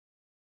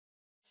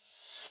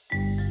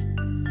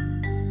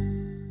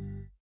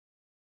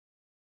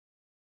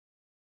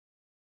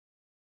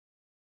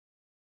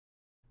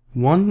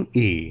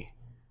1E.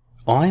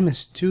 I'm a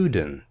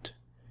student.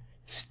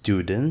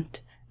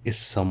 Student is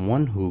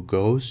someone who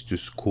goes to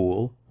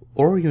school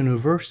or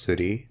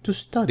university to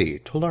study,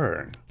 to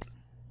learn.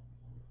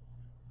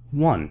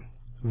 1.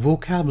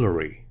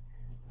 Vocabulary.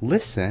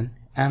 Listen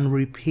and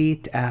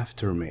repeat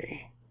after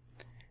me.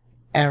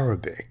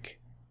 Arabic,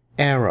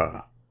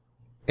 era,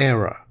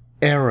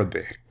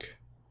 Arabic.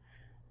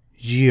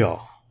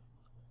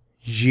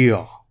 Geography,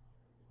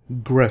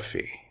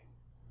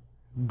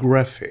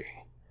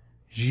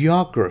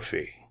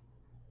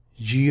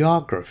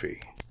 geography.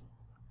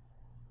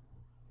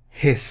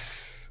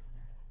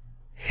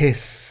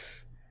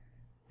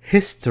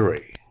 History,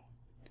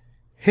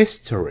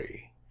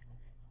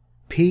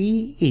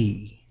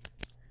 PE.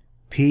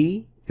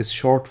 P is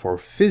short for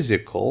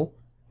physical,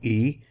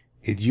 E,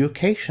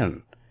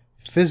 education.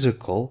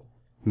 Physical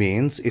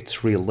means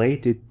it's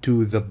related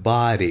to the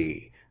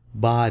body,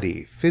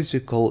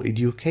 physical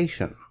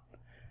education.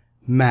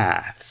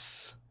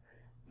 Maths,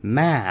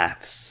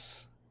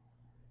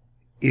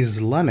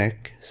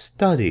 Islamic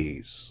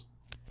studies,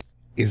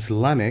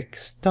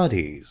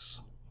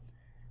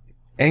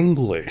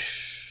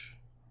 English,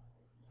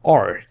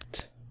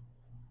 art,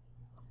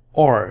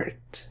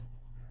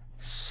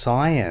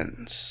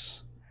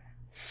 science.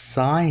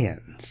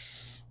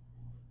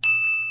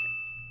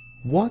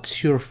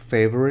 What's your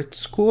favorite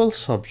school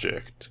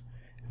subject?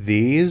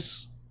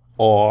 These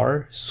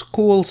are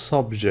school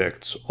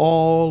subjects,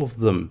 all of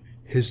them.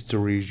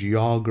 History,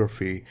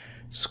 geography,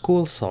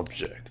 school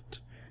subject.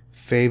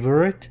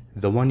 Favorite,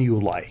 the one you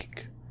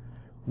like.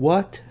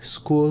 What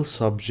school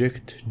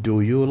subject do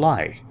you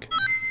like?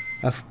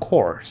 Of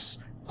course,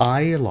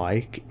 I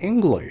like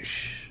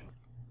English.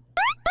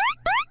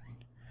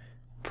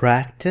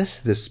 Practice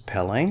the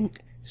spelling.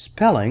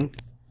 Spelling,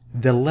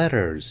 the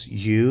letters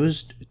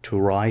used to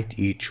write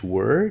each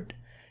word,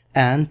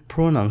 and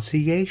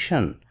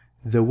pronunciation,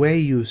 the way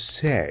you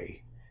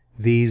say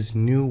these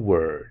new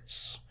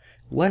words.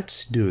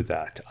 Let's do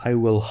that. I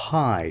will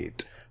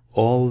hide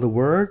all the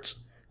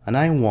words and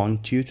I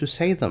want you to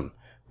say them.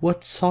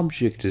 What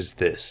subject is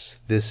this?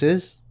 This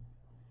is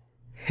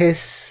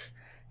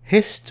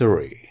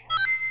history.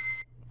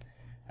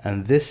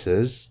 And this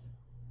is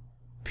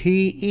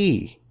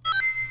PE,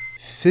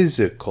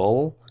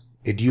 physical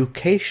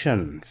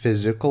education.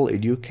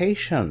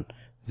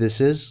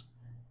 This is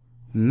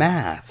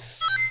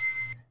maths.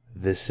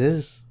 This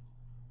is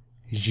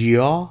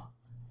geography.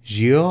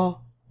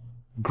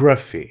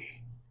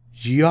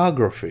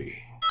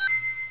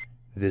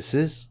 This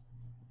is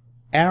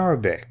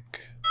Arabic.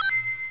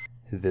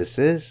 This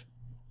is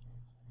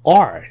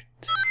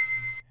art.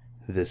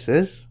 This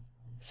is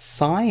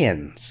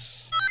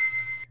science.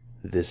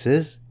 This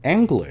is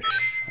English.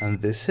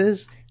 And this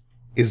is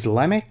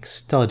Islamic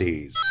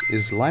studies.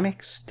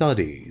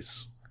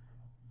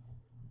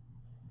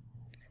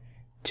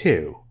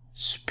 2.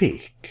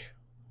 Speak.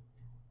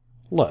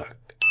 Look.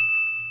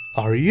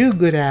 Are you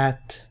good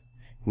at?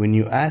 When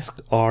you ask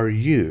are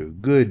you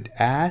good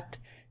at,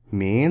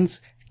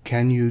 means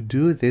can you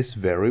do this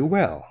very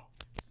well?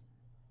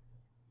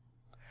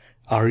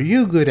 Are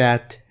you good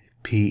at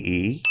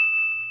PE?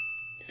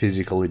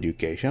 Physical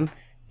education?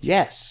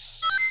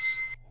 Yes.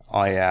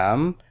 I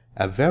am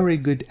a very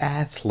good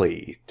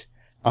athlete.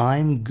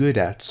 I'm good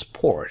at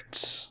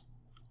sports.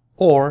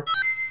 Or,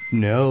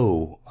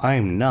 no,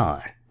 I'm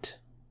not.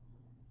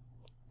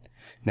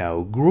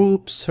 Now,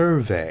 group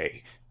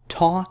survey.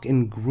 Talk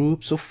in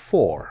groups of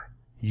 4.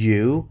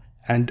 You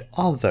and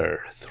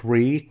other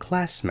 3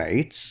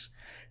 classmates.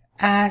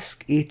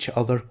 Ask each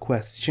other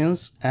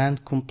questions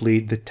and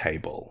complete the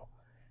table.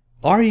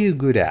 Are you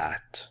good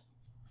at?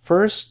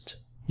 First,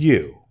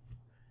 you.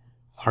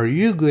 Are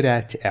you good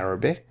at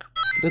Arabic?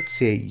 Let's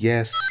say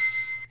yes,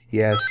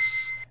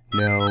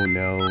 no,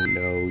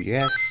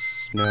 yes,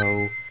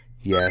 no,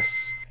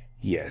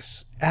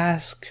 yes.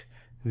 Ask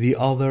the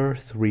other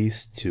 3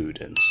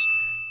 students.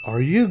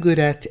 Are you good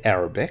at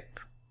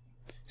Arabic?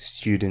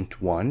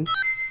 Student 1.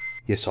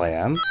 Yes, I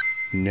am.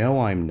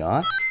 No, I'm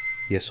not.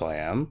 Yes, I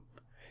am.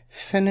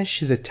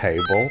 Finish the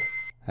table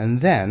and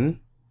then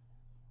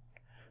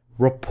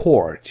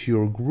report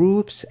your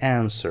group's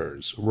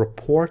answers.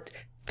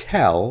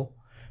 Tell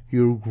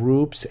your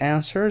group's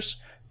answers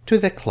to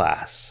the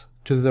class,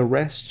 to the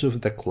rest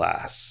of the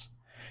class.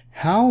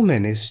 How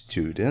many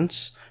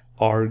students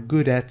are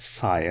good at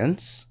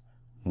science?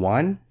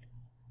 1,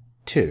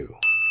 2.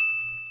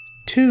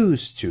 2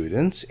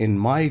 students in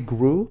my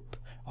group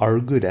are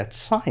good at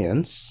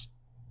science.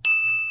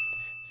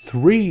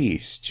 3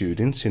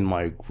 students in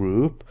my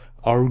group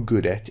are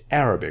good at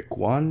Arabic.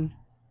 1,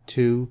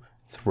 2,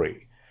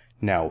 3.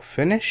 Now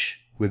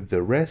finish with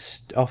the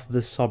rest of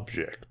the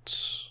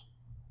subjects.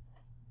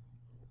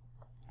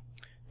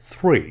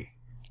 3.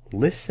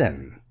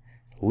 Listen.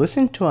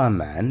 Listen to a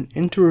man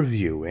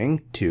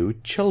interviewing 2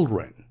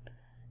 children.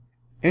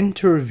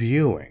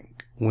 Interviewing.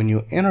 When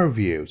you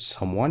interview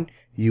someone,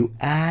 you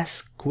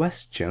ask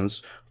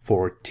questions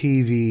for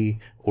TV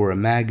or a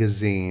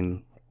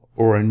magazine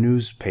or a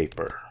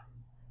newspaper.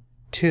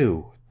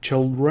 2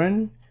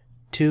 children,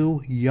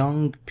 2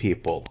 young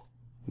people.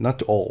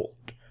 not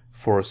old,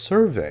 for a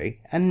survey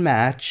and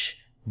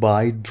match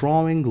by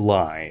drawing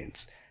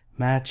lines.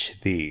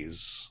 Match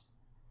these.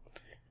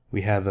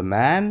 We have a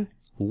man,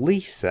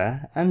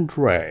 Lisa, and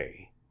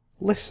Ray.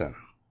 Listen.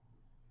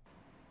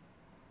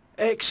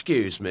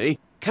 Excuse me,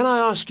 can I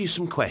ask you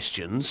some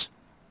questions?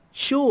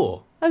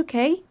 Sure.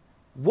 Okay.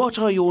 What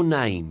are your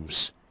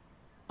names?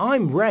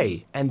 I'm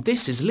Ray, and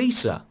this is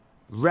Lisa.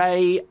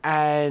 Ray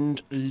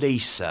and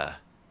Lisa.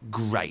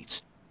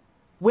 Great.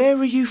 Where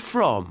are you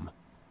from?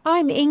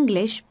 I'm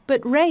English,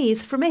 but Ray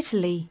is from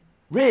Italy.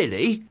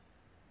 Really?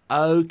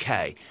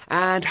 OK.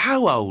 And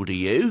how old are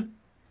you?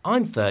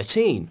 I'm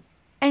 13.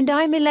 And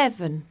I'm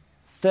 11.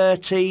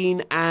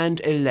 13 and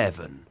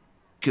 11.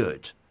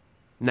 Good.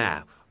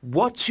 Now,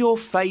 what's your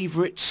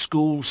favourite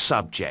school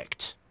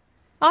subject?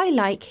 I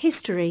like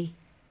history.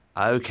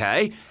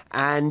 OK.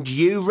 And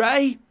you,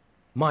 Ray?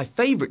 My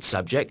favourite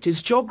subject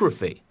is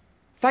geography.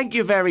 Thank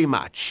you very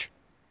much.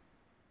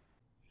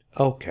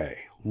 Okay,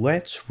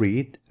 let's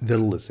read the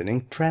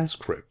listening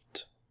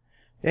transcript.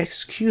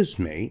 Excuse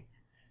me.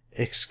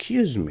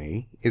 Excuse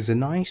me is a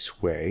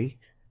nice way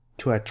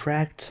to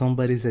attract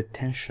somebody's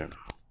attention.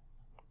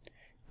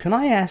 Can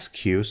I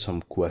ask you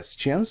some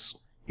questions?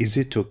 Is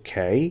it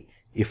okay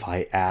if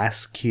I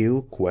ask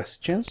you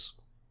questions?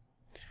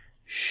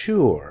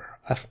 Sure,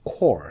 of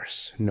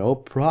course, no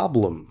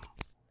problem.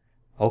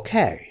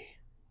 Okay.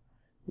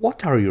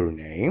 What are your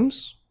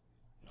names?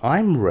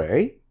 I'm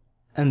Ray,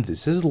 and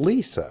this is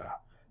Lisa.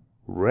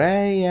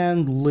 Ray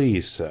and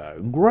Lisa.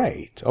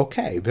 Great.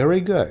 Okay,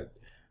 very good.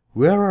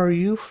 Where are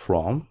you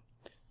from?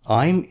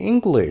 I'm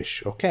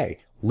English. Okay,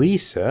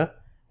 Lisa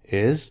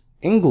is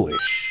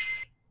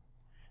English.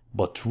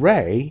 But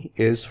Ray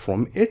is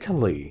from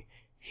Italy.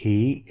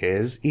 He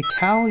is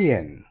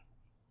Italian.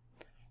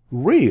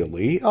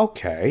 Really?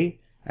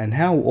 Okay. And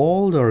how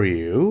old are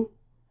you?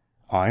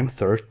 I'm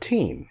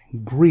 13.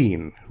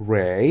 Green.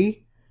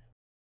 Ray.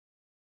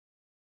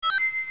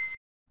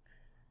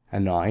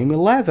 And I'm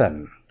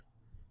 11.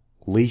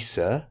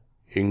 Lisa,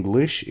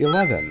 English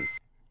 11.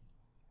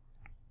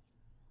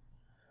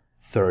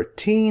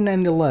 13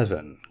 and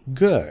 11.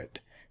 Good.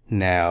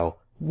 Now,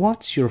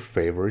 what's your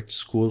favorite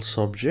school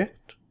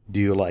subject? Do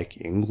you like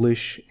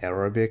English,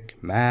 Arabic,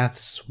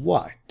 maths?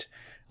 What?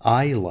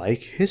 I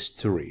like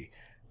history.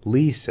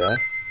 Lisa,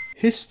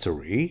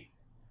 history.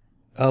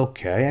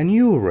 Okay, and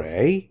you,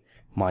 Ray?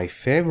 My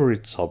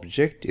favorite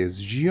subject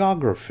is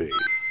geography.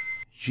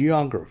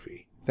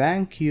 Geography.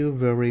 Thank you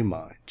very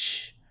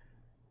much.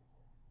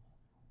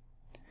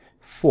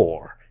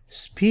 4.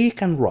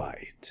 Speak and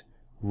write.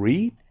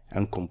 Read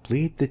and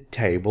complete the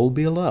table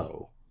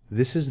below.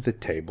 This is the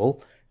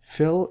table.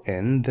 Fill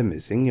in the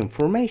missing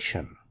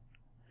information.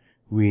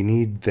 We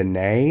need the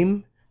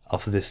name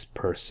of this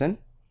person.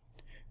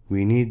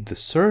 We need the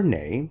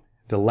surname,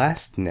 the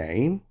last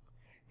name,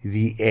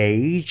 the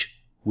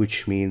age,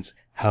 which means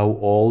how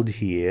old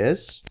he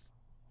is,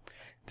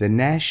 the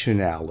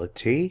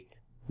nationality,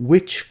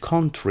 which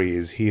country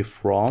is he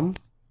from,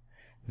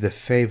 the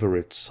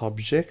favorite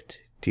subject,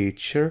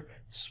 teacher,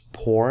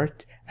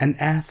 sport, and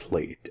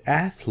athlete.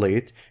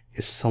 Athlete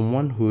is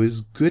someone who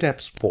is good at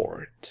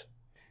sport.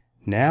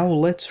 Now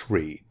let's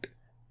read.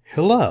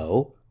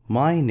 Hello,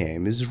 my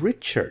name is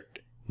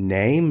Richard.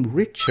 Name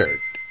Richard.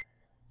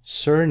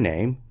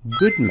 Surname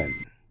Goodman.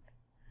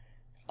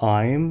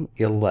 I'm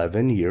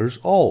 11 years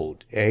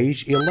old.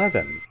 Age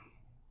 11.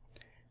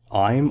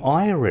 I'm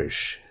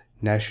Irish.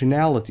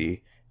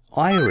 Nationality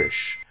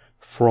Irish.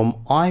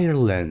 From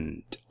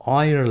Ireland.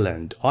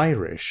 Ireland,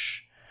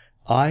 Irish.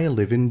 I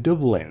live in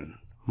Dublin,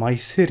 my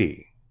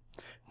city.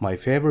 My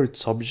favorite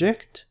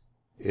subject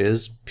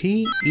is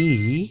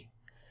PE.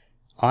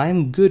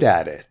 I'm good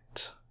at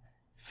it.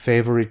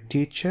 Favorite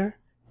teacher,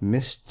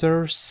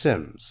 Mr.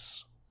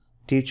 Sims.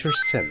 Teacher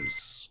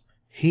Sims.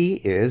 He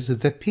is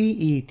the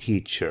PE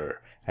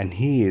teacher and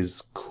he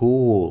is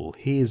cool.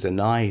 He is a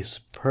nice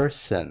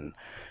person.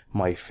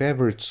 My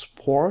favorite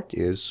sport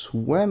is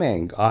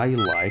swimming. I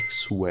like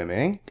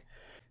swimming.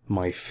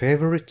 My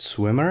favorite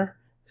swimmer?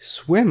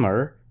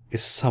 Swimmer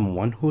is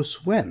someone who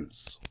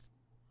swims.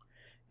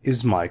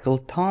 Is Michael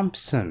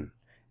Thompson.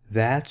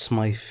 That's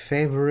my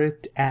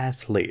favorite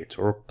athlete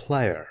or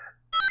player.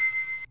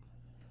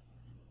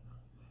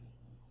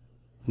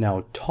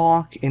 Now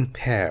talk in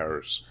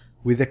pairs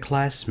with a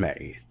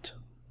classmate.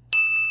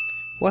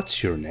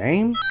 What's your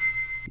name?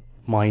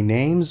 My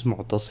name's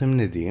معتصم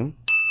نديم.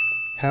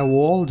 How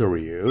old are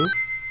you?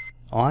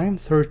 I'm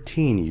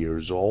 13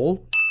 years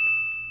old.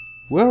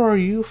 Where are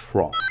you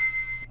from?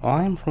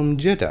 I'm from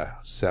Jeddah,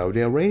 Saudi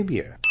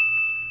Arabia.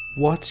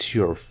 What's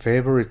your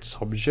favorite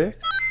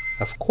subject?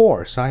 Of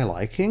course, I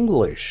like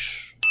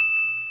English.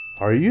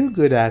 Are you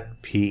good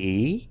at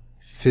PE?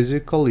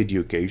 Physical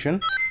education?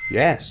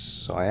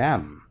 Yes, I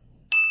am.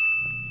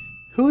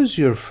 Who's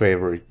your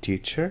favorite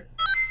teacher?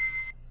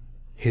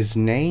 His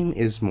name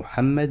is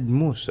Muhammad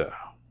Musa.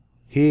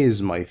 He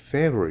is my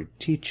favorite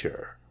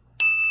teacher.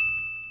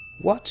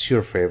 What's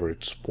your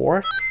favorite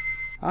sport?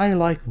 I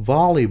like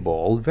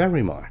volleyball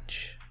very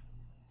much.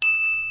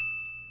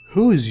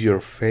 Who's your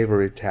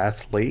favorite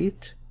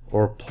athlete?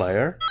 or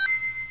player.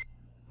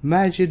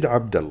 Majid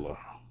Abdullah.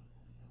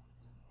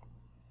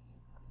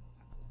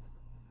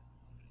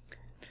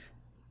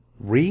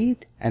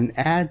 Read and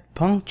add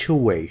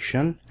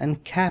punctuation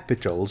and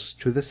capitals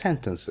to the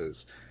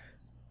sentences.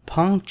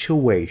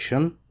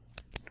 Punctuation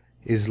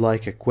is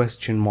like a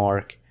question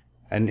mark,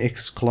 an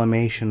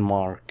exclamation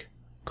mark,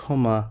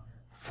 comma,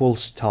 full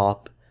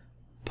stop.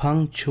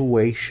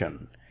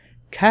 Punctuation.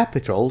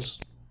 Capitals,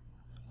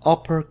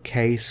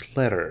 uppercase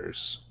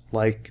letters,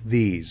 like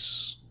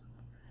these.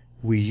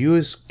 We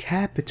use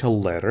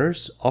capital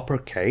letters,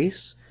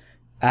 uppercase,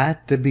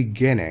 at the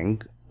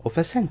beginning of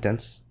a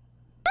sentence.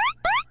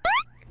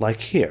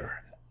 Like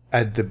here,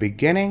 at the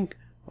beginning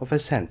of a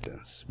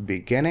sentence.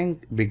 Beginning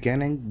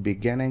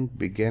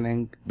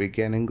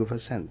of a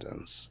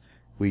sentence.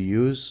 We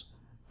use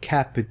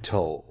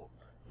capital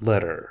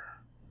letter.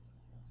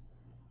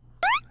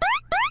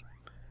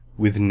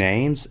 With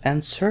names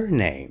and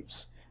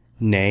surnames.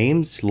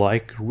 Names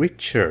like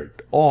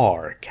Richard,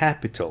 R,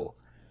 capital.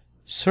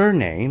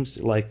 Surnames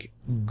like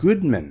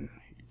Goodman,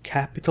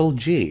 capital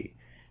G,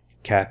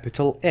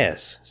 capital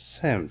S,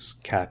 Sims,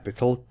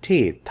 capital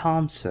T,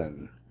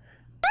 Thompson.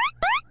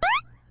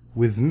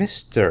 With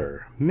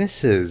Mr.,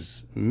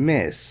 Mrs.,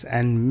 Miss,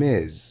 and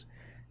Ms,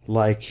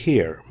 like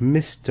here,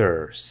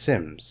 Mr.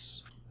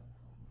 Sims.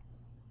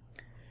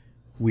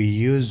 We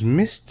use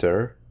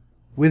Mr.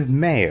 with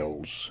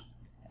males,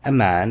 a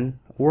man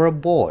or a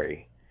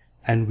boy,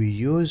 and we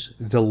use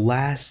the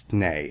last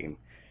name.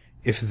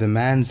 If the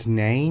man's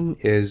name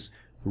is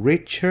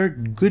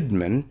Richard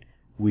Goodman,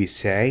 we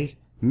say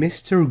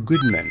Mr.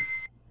 Goodman.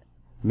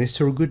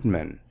 Mr.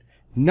 Goodman.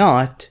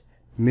 Not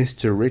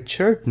Mr.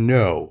 Richard,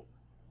 no.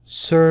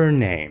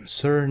 Surname,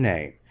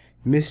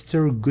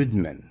 Mr.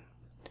 Goodman.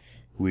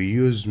 We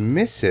use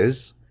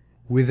Mrs.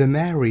 with a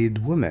married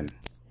woman.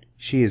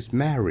 She is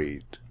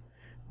married.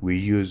 We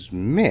use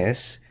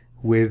Miss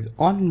with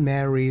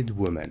unmarried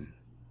woman.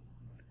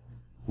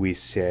 We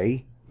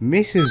say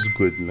Mrs.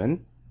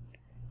 Goodman.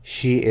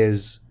 She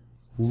is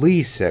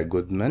Lisa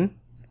Goodman.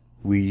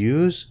 We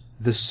use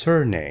the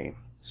surname.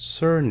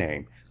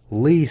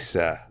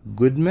 Lisa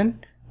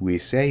Goodman. We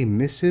say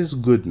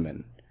Mrs.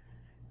 Goodman.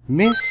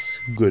 Miss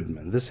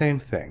Goodman, the same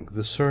thing,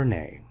 the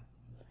surname.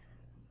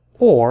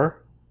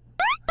 Or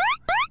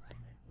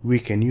we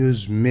can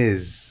use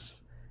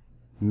Ms.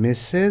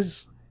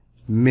 Mrs.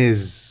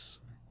 Ms.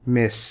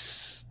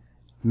 Miss.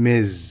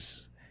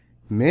 Ms.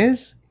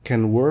 Ms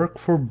can work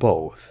for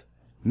both,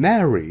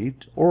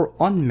 married or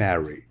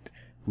unmarried.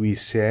 We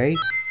say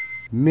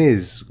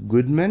Ms.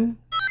 Goodman,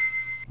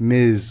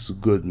 Ms.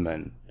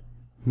 Goodman.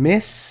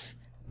 Miss,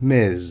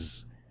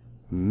 Ms.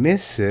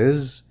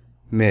 Mrs.,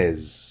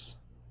 Ms.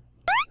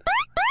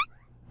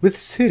 With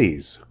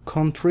cities,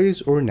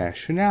 countries, or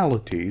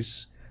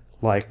nationalities,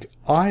 like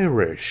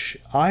Irish.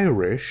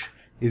 Irish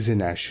is a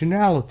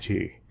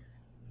nationality.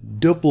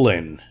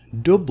 Dublin.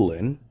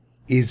 Dublin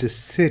is a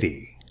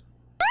city.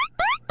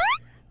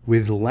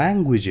 With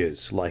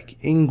languages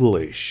like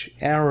English,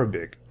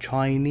 Arabic,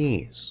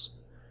 Chinese.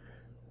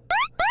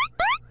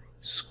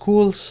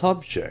 School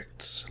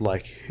subjects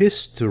like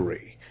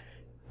history,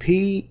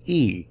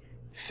 PE,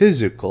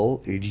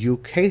 physical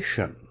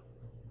education.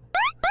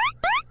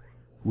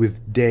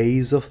 With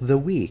days of the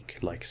week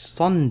like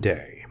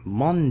Sunday,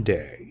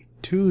 Monday,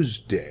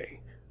 Tuesday,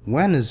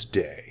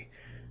 Wednesday.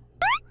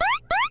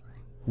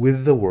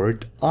 With the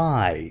word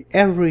I.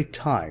 Every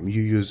time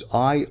you use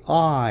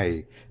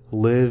I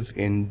live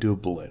in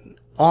Dublin.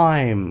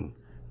 I'm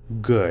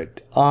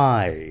good.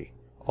 I.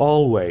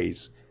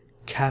 Always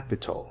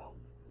capital.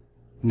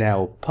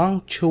 Now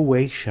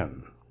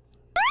punctuation.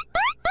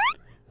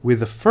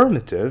 With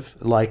affirmative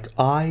like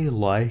I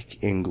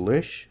like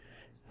English,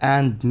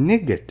 and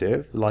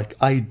negative like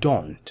I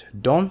don't.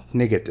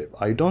 Negative.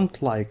 I don't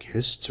like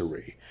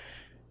history.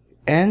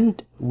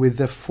 And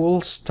with a full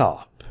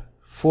stop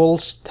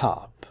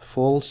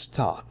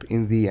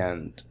in the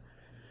end.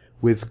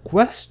 With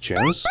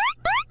questions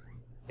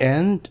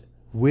and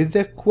with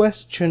a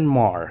question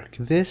mark.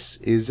 This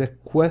is a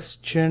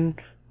question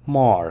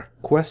mark.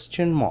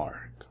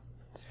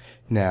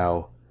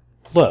 Now,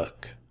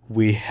 look,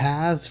 we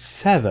have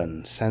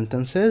 7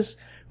 sentences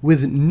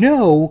with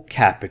no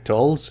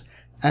capitals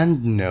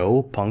and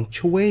no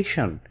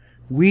punctuation.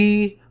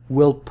 We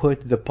will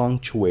put the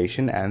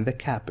punctuation and the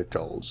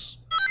capitals.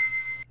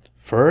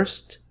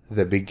 First,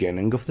 the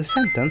beginning of the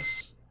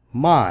sentence,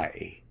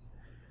 my.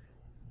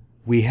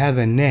 We have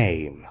a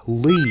name,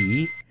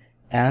 Lee,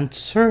 and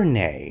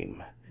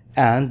surname,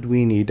 and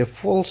we need a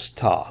full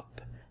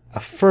stop.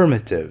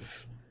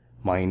 Affirmative.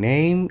 My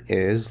name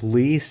is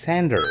Lee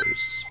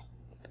Sanders.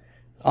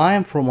 I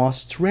am from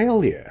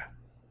Australia.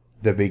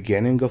 The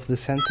beginning of the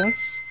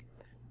sentence,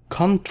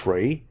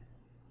 country,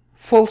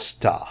 full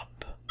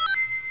stop.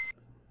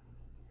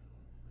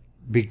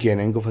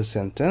 Beginning of a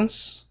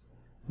sentence,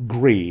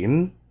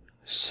 green,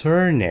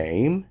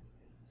 surname,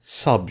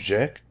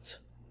 subject,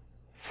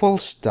 full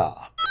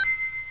stop.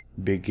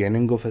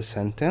 Beginning of a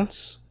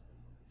sentence,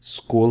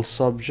 school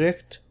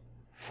subject,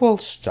 full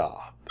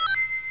stop.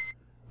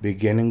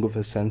 Beginning of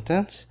a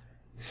sentence,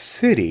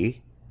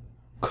 city,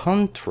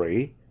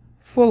 country,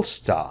 full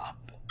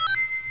stop.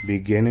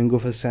 Beginning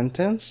of a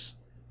sentence,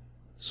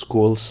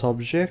 school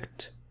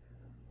subject,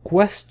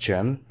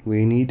 question,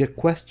 we need a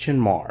question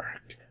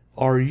mark.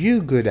 Are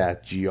you good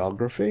at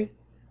geography?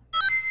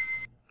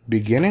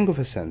 Beginning of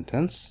a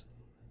sentence,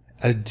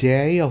 a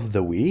day of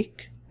the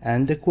week,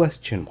 and a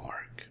question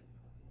mark.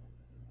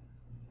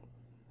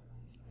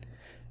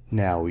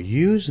 Now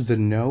use the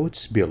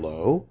notes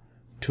below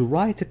to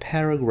write a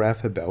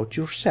paragraph about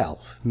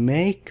yourself.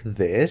 Make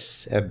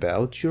this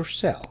about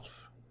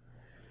yourself.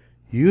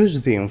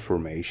 Use the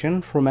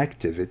information from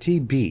activity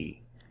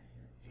B.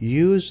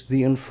 Use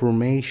the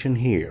information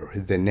here,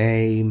 the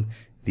name,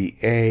 the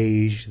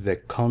age, the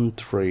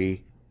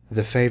country,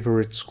 the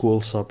favorite school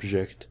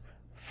subject.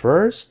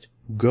 First,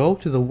 go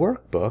to the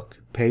workbook,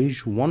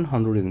 page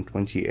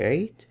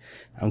 128,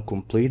 and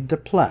complete the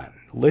plan.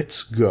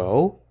 Let's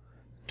go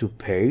to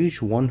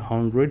page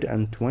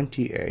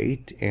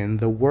 128 in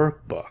the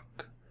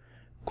workbook.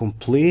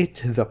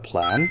 Complete the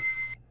plan,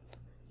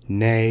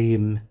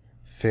 name,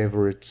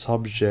 favorite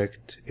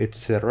subject,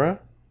 etc.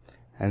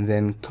 And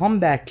then come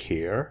back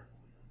here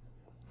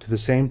to the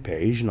same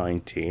page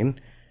 19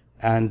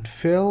 and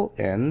fill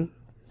in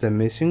the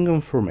missing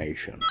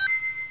information.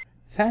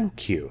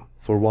 Thank you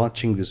for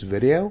watching this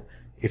video.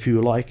 If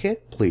you like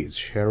it, please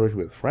share it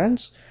with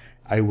friends.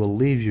 I will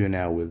leave you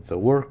now with the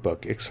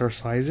workbook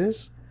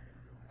exercises.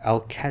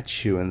 I'll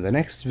catch you in the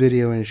next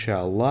video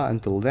inshallah.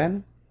 Until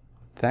then,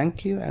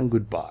 thank you and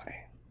goodbye.